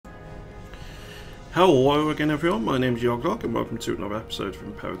Hello again everyone, my name is Yogok and welcome to another episode of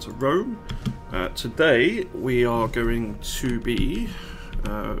Imperator Rome. Today we are going to be,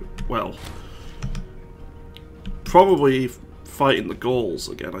 well, probably fighting the Gauls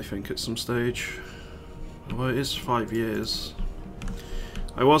again, I think, at some stage. Well, it is 5 years.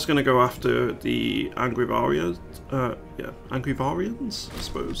 I was going to go after the Angrivarians, Angrivarians, I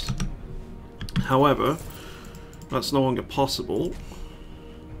suppose. However, that's no longer possible.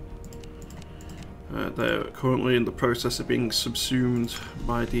 They're currently in the process of being subsumed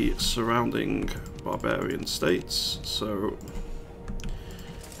by the surrounding barbarian states, so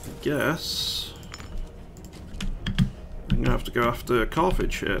I guess I'm going to have to go after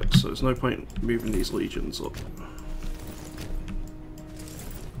Carthage here, so there's no point moving these legions up.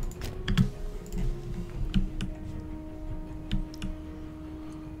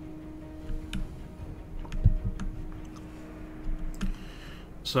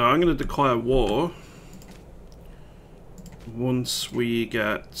 So I'm going to declare war once we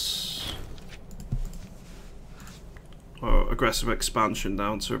get aggressive expansion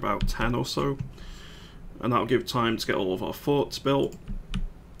down to about 10 or so, and that'll give time to get all of our forts built,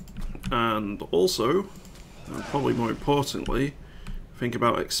 and also, and probably more importantly, think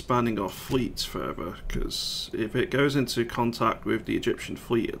about expanding our fleet further, because if it goes into contact with the Egyptian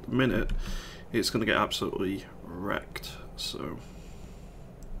fleet at the minute, it's going to get absolutely wrecked. So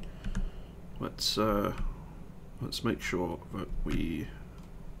let's make sure that we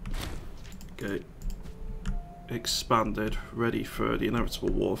get expanded, ready for the inevitable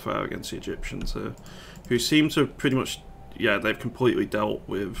warfare against the Egyptians here, who seem to have pretty much, yeah, they've completely dealt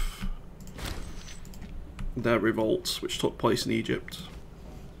with their revolts which took place in Egypt.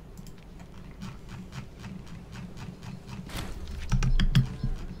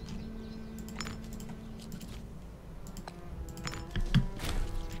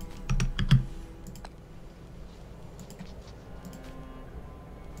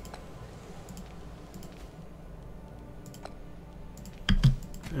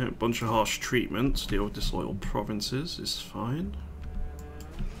 A bunch of harsh treatment to deal with disloyal provinces is fine.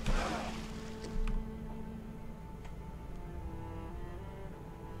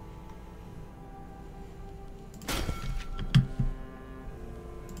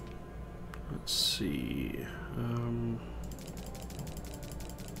 Let's see.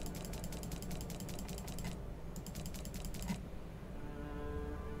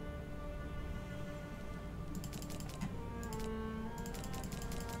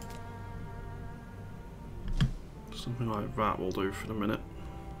 Something like that will do for the minute.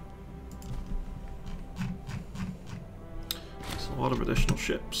 It's a lot of additional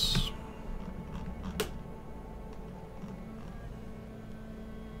ships.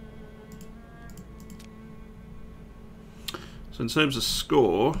 So in terms of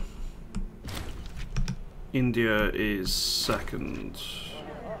score, India is second.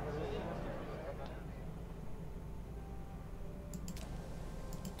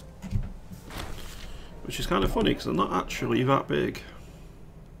 Which is kind of funny because they're not actually that big.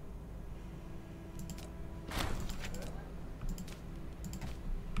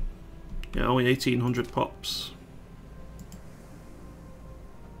 Yeah, only 1,800 pops.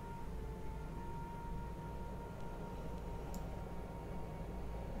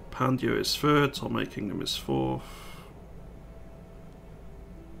 Pandya is third, Tomei Kingdom is fourth.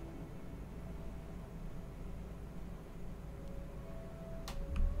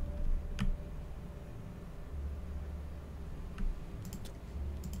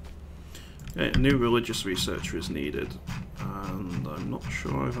 Okay, a new religious researcher is needed, and I'm not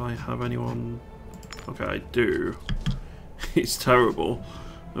sure if I have anyone. Okay, I do. It's terrible.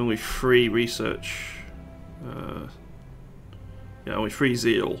 Only 3 research. Yeah, only 3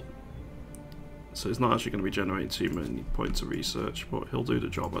 zeal. So it's not actually going to be generating too many points of research, but he'll do the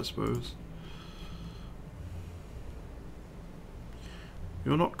job, I suppose.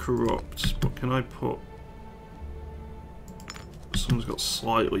 You're not corrupt, but can I put someone's got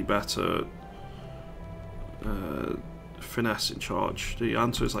slightly better finesse in charge? The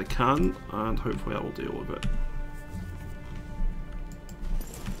answer is I can, and hopefully I will deal with it.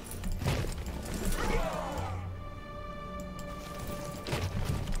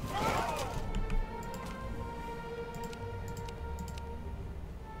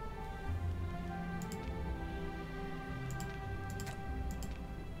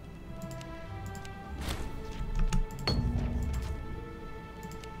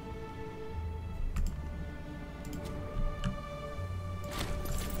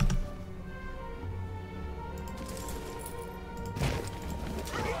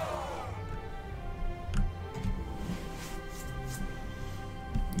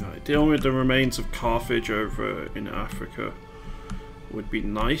 Right, dealing with the remains of Carthage over in Africa would be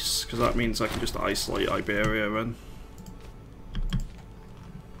nice, because that means I can just isolate Iberia then.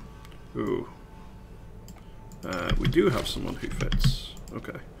 Ooh. We do have someone who fits.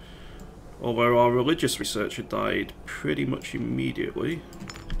 Okay. Although our religious researcher died pretty much immediately.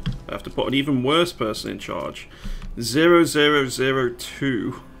 I have to put an even worse person in charge.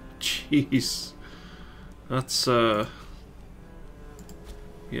 0002. Jeez. That's,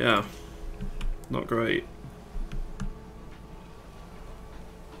 yeah. Not great.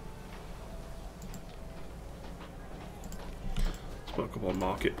 Let's put a couple of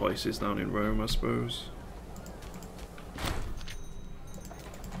marketplaces down in Rome, I suppose.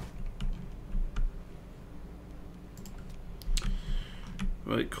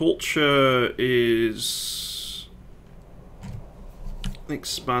 Right, culture is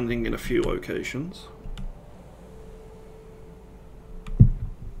expanding in a few locations.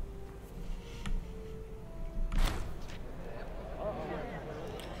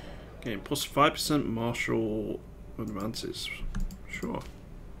 Gain plus 5% martial advances. Sure.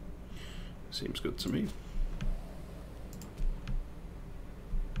 Seems good to me.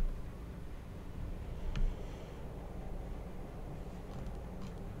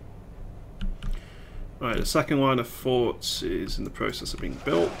 Right, the second line of forts is in the process of being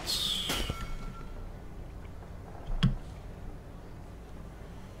built.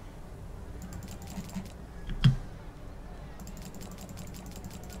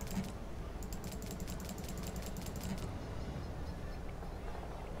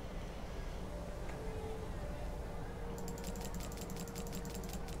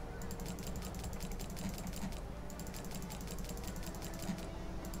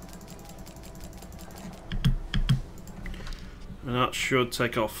 And that should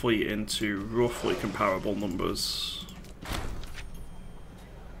take our fleet into roughly comparable numbers.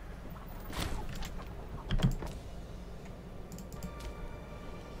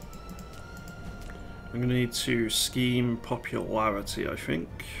 I'm going to need to scheme popularity, I think.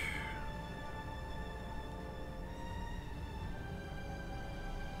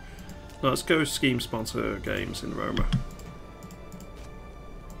 Let's go scheme sponsor games in Roma.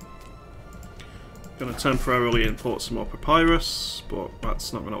 Going to temporarily import some more papyrus, but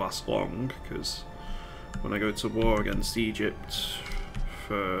that's not going to last long, because when I go to war against Egypt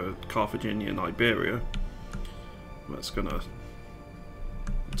for Carthaginian Iberia, that's going to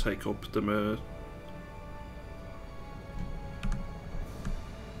take up the...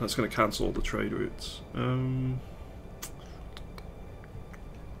 that's going to cancel all the trade routes. I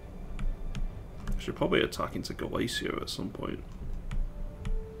should probably attack into Galatia at some point.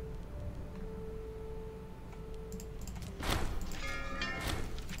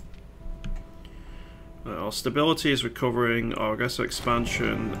 Our stability is recovering, our aggressive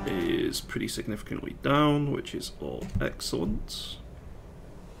expansion is pretty significantly down, which is all excellent.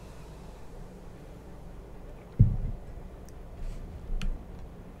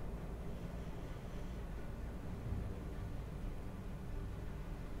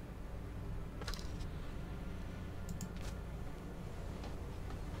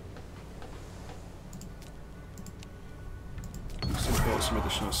 Let's import some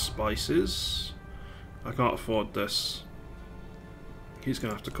additional spices. I can't afford this. He's going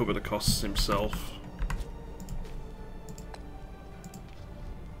to have to cover the costs himself.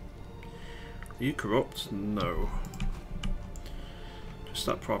 Are you corrupt? No. Just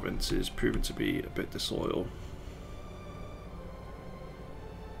that province is proven to be a bit disloyal.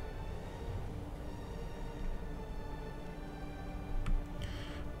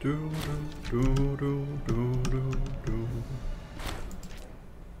 Do, do, do, do, do, do, do.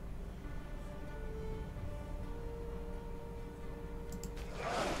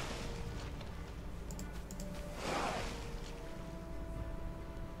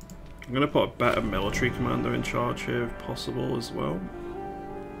 I'm going to put a better military commander in charge here if possible as well.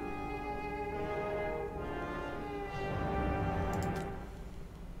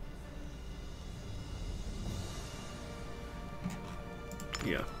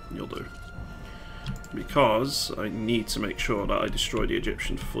 Yeah, you'll do. Because I need to make sure that I destroy the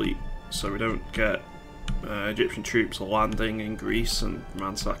Egyptian fleet so we don't get Egyptian troops landing in Greece and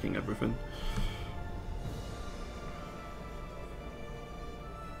ransacking everything.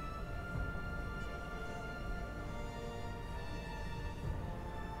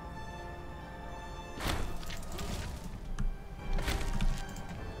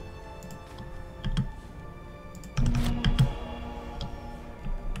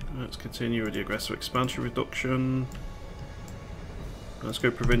 Continue with the aggressive expansion reduction. Let's go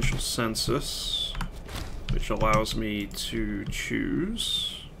provincial census, which allows me to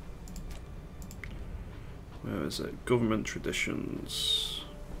choose Where is it? Government traditions.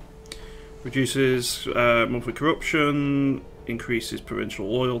 Reduces monthly corruption, increases provincial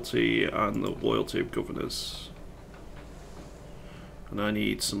loyalty, and the loyalty of governors. And I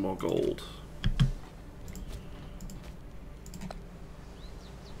need some more gold.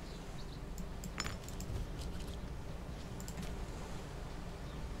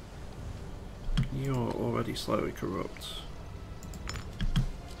 You're already slightly corrupt.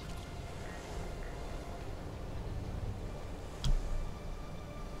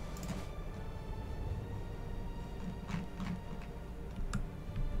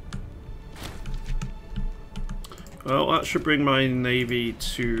 Well, that should bring my navy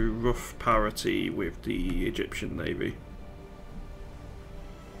to rough parity with the Egyptian navy.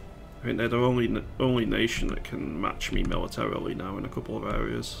 I think they're the only nation that can match me militarily now in a couple of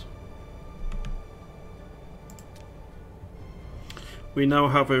areas. We now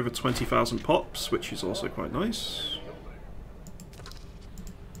have over 20,000 pops, which is also quite nice.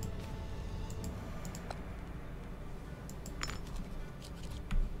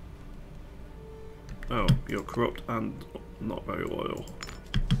 Oh, you're corrupt and not very loyal.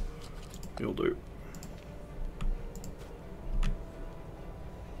 You'll do.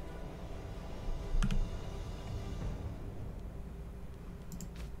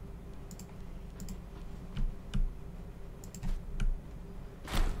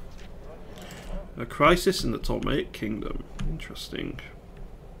 A crisis in the Ptolemaic Kingdom. Interesting.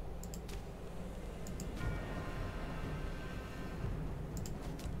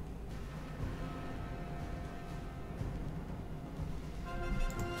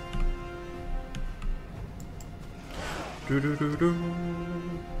 Do-do-do-do.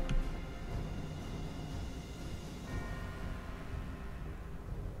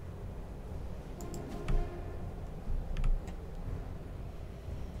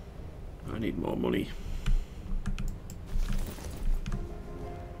 I need more money.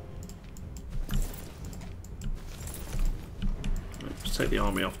 Let's take the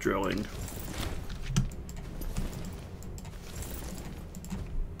army off drilling.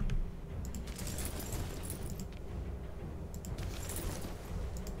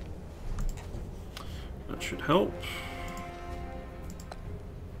 That should help.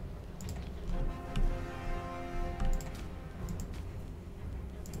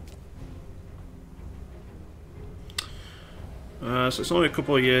 So it's only a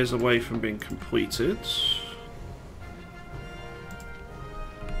couple of years away from being completed.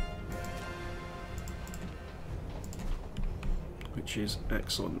 Which is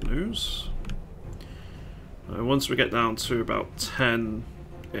excellent news. Once we get down to about 10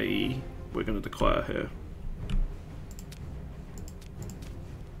 AE, we're going to declare here.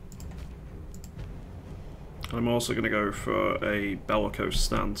 I'm also going to go for a bellicose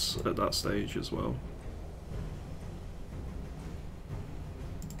stance at that stage as well.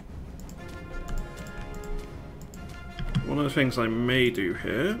 One of the things I may do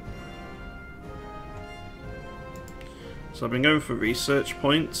here, so I've been going for research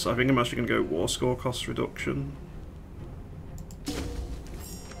points. I think I'm actually going to go war score cost reduction.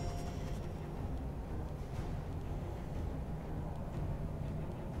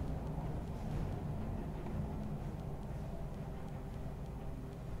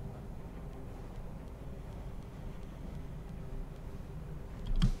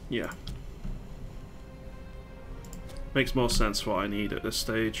 Yeah. Makes more sense for what I need at this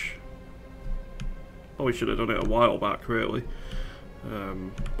stage. Probably should have done it a while back, really.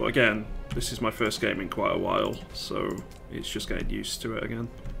 But again, this is my first game in quite a while, so it's just getting used to it again.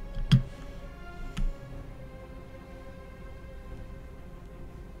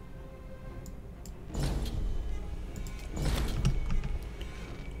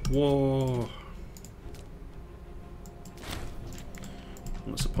 Whoa.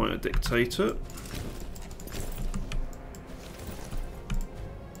 Let's appoint a dictator.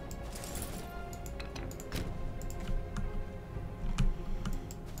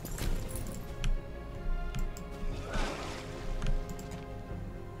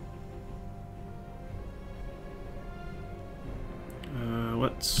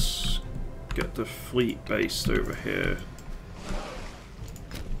 Let's get the fleet based over here.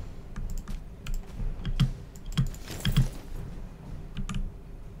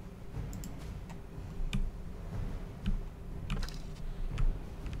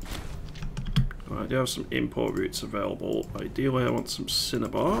 I do have some import routes available. Ideally I want some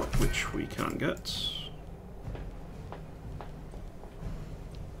cinnabar, which we can get.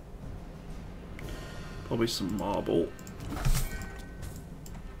 Probably some marble.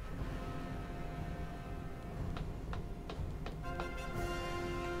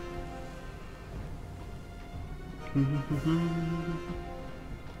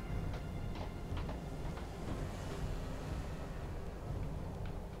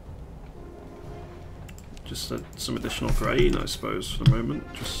 Just some additional grain, I suppose, for the moment,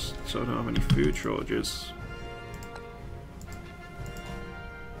 just so I don't have any food shortages.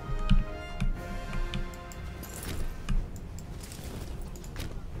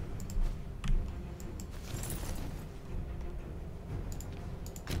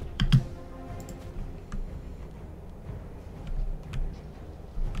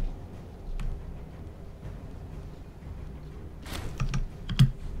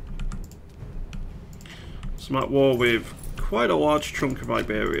 So I'm at war with quite a large chunk of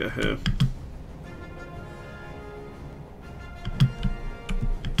Iberia here.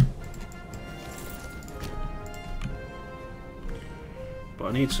 But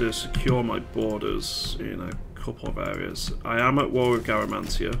I need to secure my borders in a couple of areas. I am at war with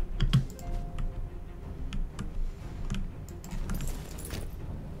Garamantia.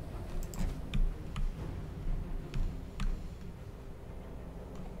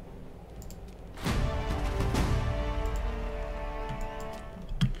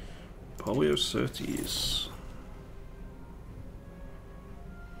 Poliocertes.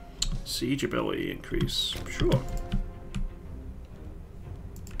 Siege ability increase. Sure.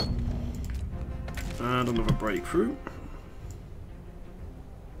 And another breakthrough.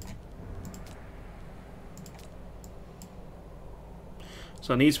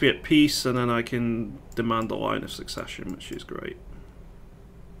 So I need to be at peace, and then I can demand a line of succession, which is great.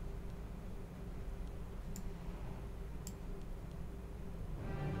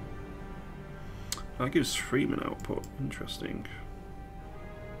 That gives Freeman output. Interesting.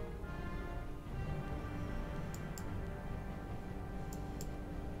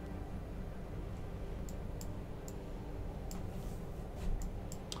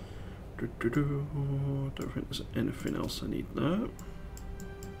 Don't think there's anything else I need there.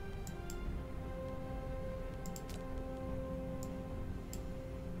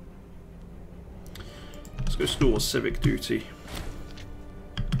 Let's go school of civic duty.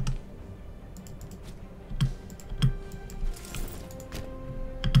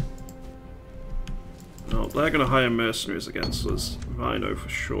 Oh, they're going to hire mercenaries against us, I know for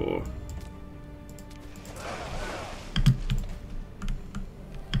sure.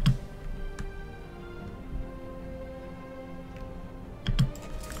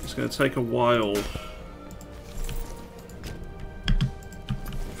 It's going to take a while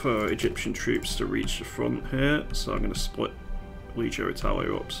for Egyptian troops to reach the front here, so I'm going to split Legio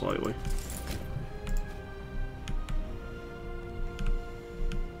Italia up slightly.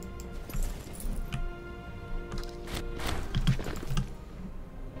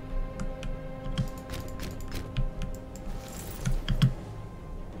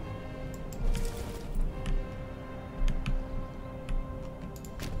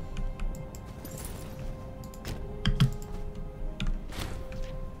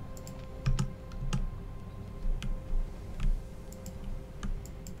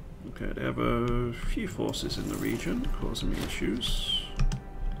 Okay, they have a few forces in the region causing me issues.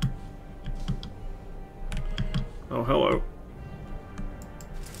 Oh, hello.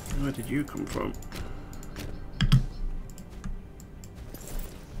 Where did you come from?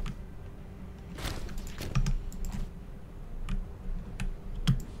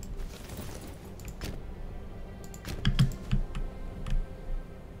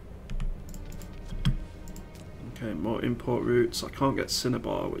 Okay, more import routes. I can't get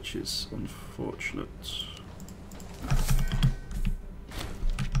Cinnabar, which is unfortunate.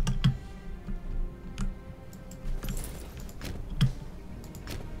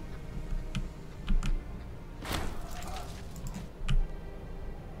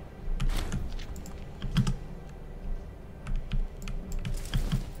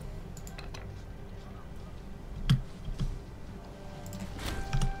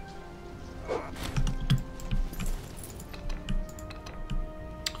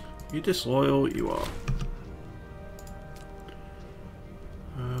 You disloyal? You are.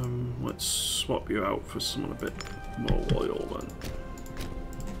 Let's swap you out for someone a bit more loyal then.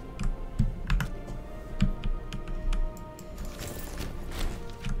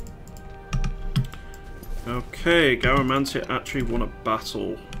 Okay, Garamantia actually won a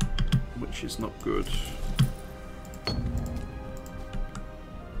battle, which is not good.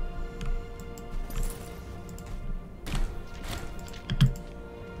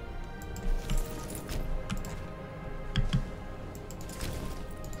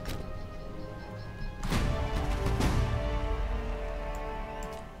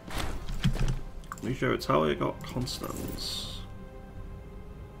 Legio Italia got Constance.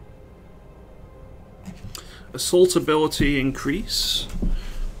 Assault ability increase.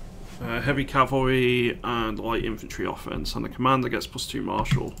 Heavy cavalry and light infantry offense, and the commander gets +2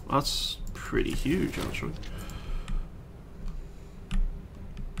 martial. That's pretty huge, actually.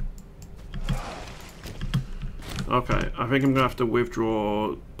 Okay, I think I'm gonna have to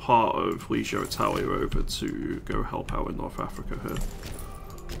withdraw part of Legio Italia over to go help out in North Africa here.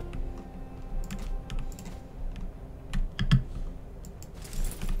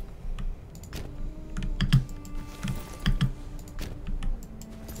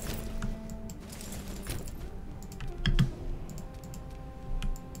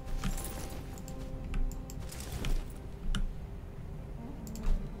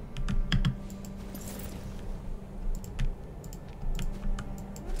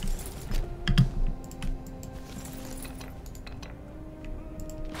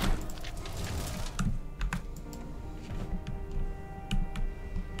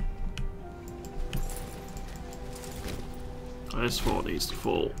 This fort needs to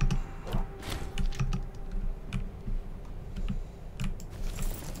fall.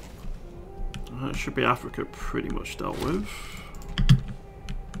 That should be Africa pretty much dealt with.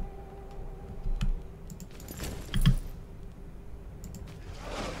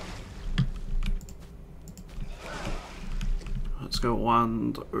 Let's go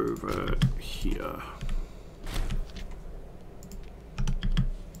land over here.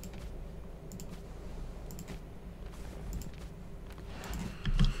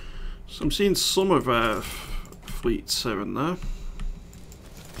 So I'm seeing some of our fleets here and there.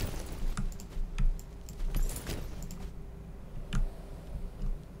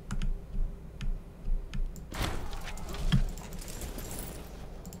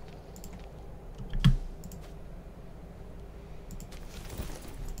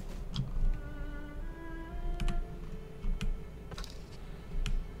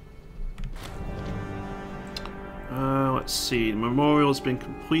 Let's see, the memorial has been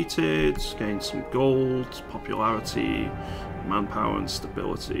completed, gained some gold, popularity, manpower and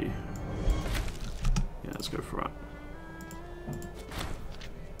stability. Yeah, let's go for that.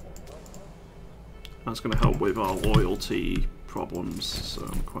 That's going to help with our loyalty problems, so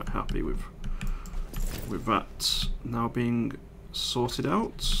I'm quite happy with that now being sorted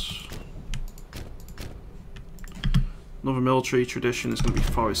out. Another military tradition is going to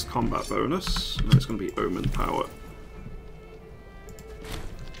be forest combat bonus, and then it's going to be omen power.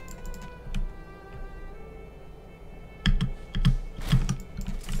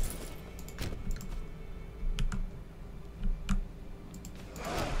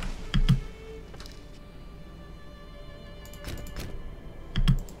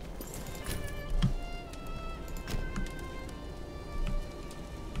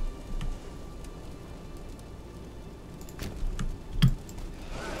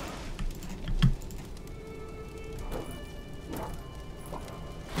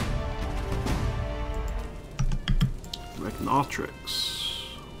 Artrix.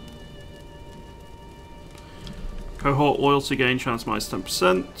 Cohort loyalty gain chance minus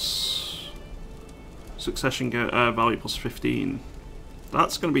 10%. Succession value plus 15.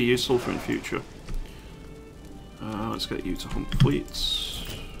 That's going to be useful for in the future. Let's get you to hunt fleets.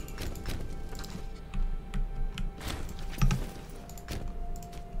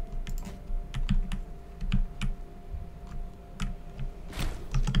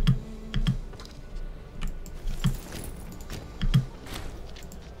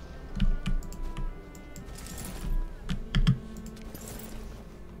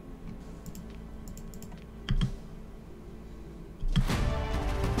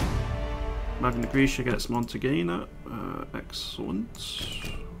 Magna Graecia gets Montagana. Excellent.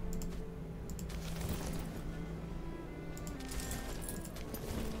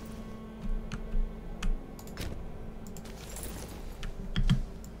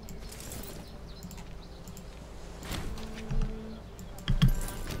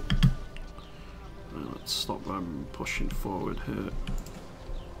 Let's stop them pushing forward here.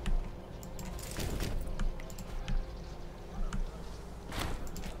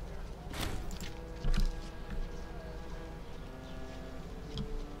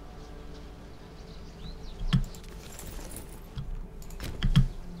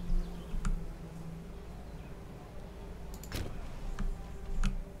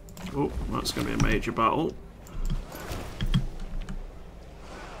 Oh, that's going to be a major battle.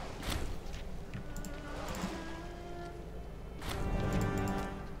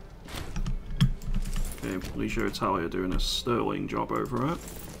 Okay, Legio Italia doing a sterling job over it.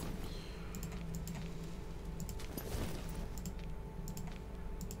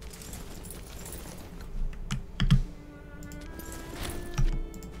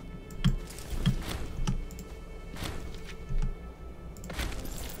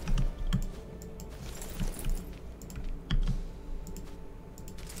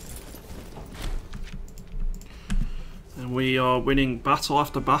 we are winning battle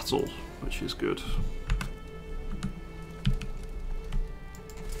after battle, which is good.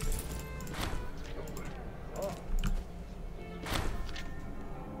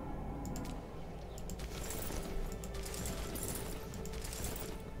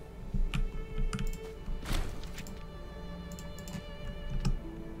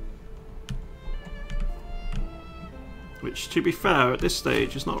 Which, to be fair, at this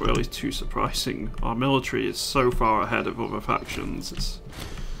stage is not really too surprising. Our military is so far ahead of other factions. It's,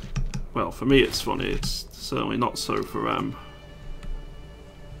 well, for me it's funny, it's certainly not so for them.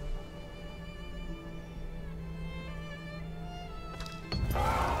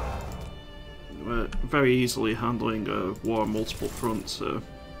 We're very easily handling a war on multiple fronts here.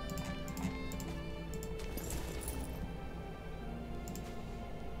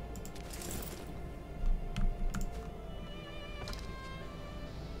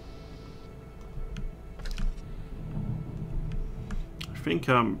 I think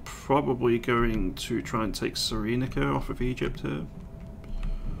I'm probably going to try and take Cyrenaica off of Egypt here.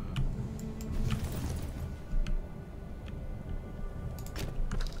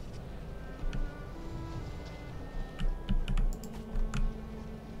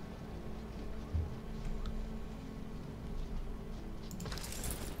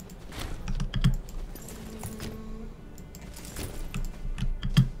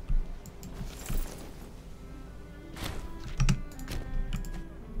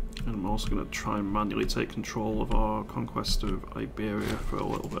 I'm also going to try and manually take control of our conquest of Iberia for a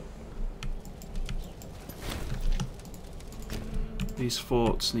little bit. These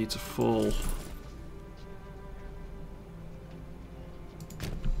forts need to fall.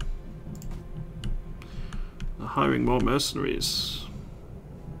 They're hiring more mercenaries.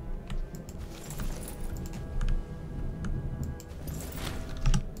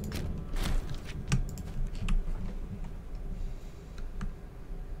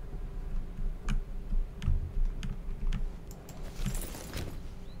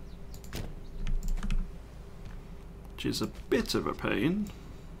 Which is a bit of a pain.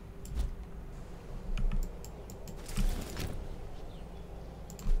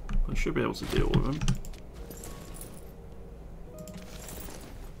 I should be able to deal with them.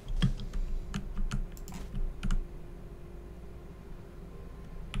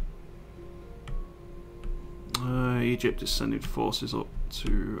 Egypt is sending forces up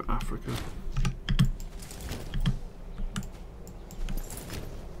to Africa.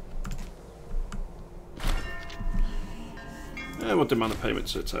 We'll demand a payment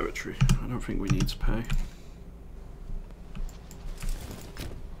to territory. I don't think we need to pay.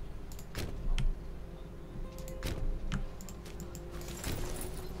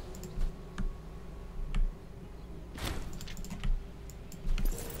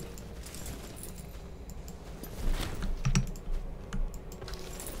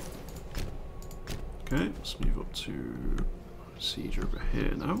 Okay, let's move up to siege over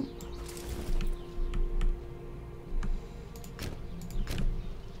here now.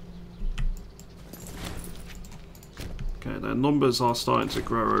 Okay, their numbers are starting to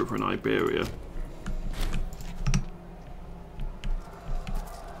grow over in Iberia.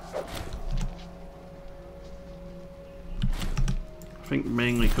 I think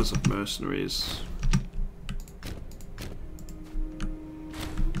mainly because of mercenaries.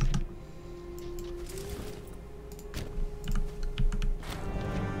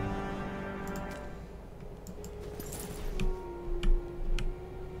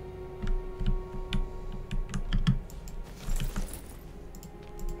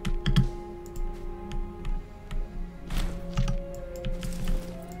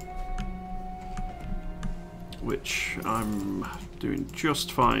 Which I'm doing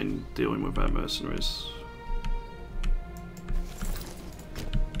just fine dealing with their mercenaries.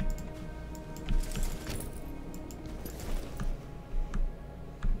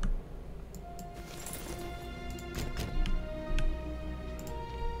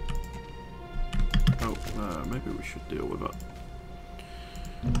 Oh, maybe we should deal with that.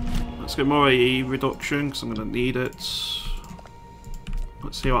 Let's get more AE reduction because I'm going to need it.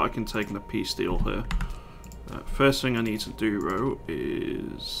 Let's see what I can take in a peace deal here. First thing I need to do, though,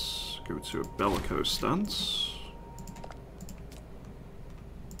 is go to a bellicose stance.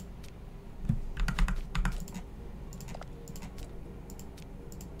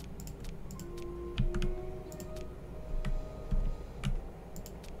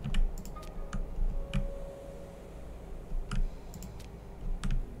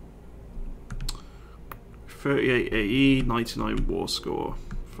 .38 AE, 99 war score.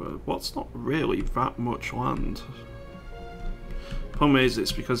 For what's not really that much land. Problem is,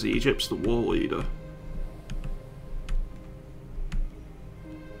 it's because Egypt's the war leader.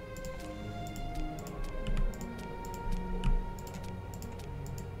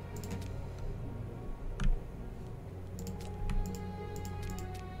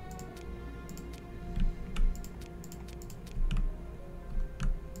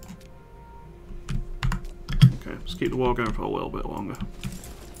 let's keep the war going for a little bit longer.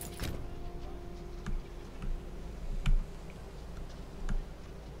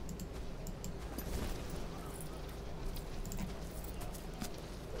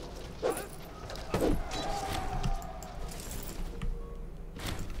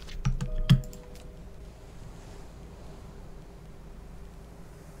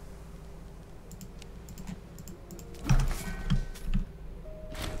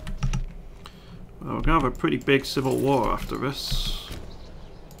 Well, we're going to have a pretty big civil war after this.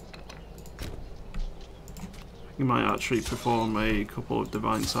 We might actually perform a couple of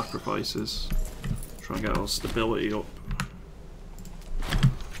divine sacrifices. Try and get our stability up.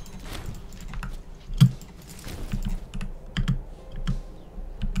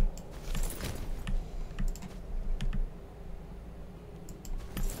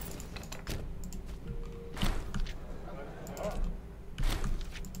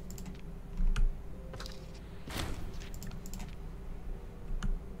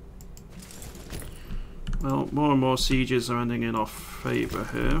 Well, more and more sieges are ending in our favour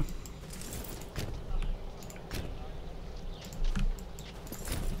here.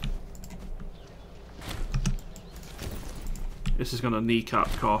 This is going to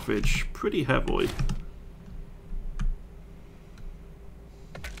kneecap Carthage pretty heavily.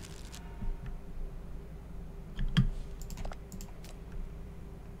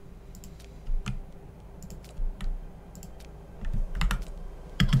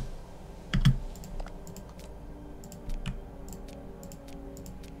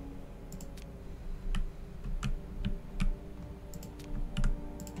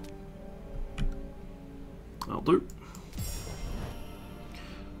 That'll do.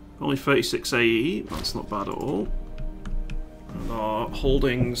 Only 36 AE, that's not bad at all. And our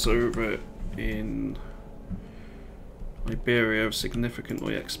holdings over in Iberia have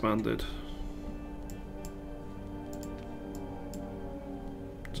significantly expanded.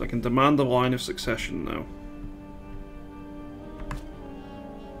 So I can demand a line of succession now.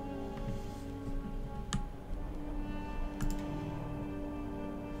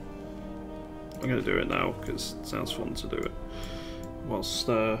 I'm going to do it now because it sounds fun to do it whilst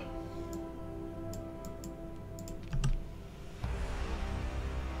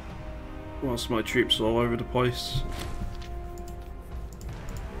my troops are all over the place.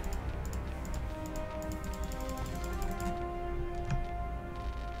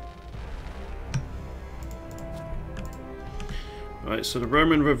 Right, so the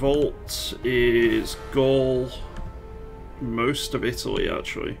Roman revolt is Gaul, most of Italy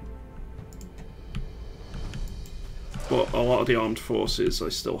actually. But a lot of the armed forces I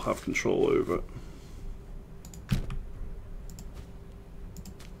still have control over.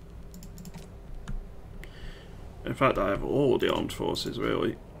 In fact, I have all of the armed forces,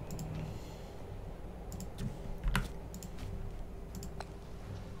 really.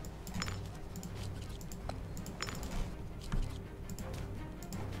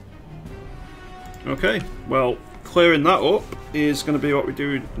 Okay, well, clearing that up is going to be what we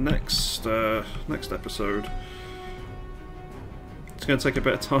do next episode. It's going to take a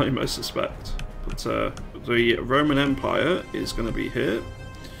bit of time, I suspect. But the Roman Empire is going to be here.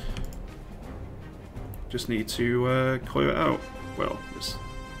 Just need to clear it out. Well, it's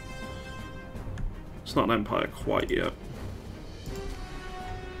not an empire quite yet.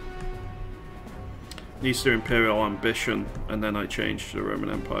 Needs to do imperial ambition, and then I change to the Roman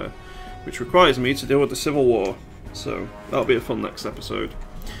Empire, which requires me to deal with the Civil War. So that'll be a fun next episode.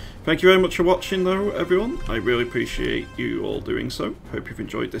 Thank you very much for watching though, everyone. I really appreciate you all doing so. Hope you've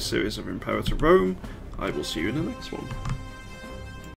enjoyed this series of Imperator Rome. I will see you in the next one.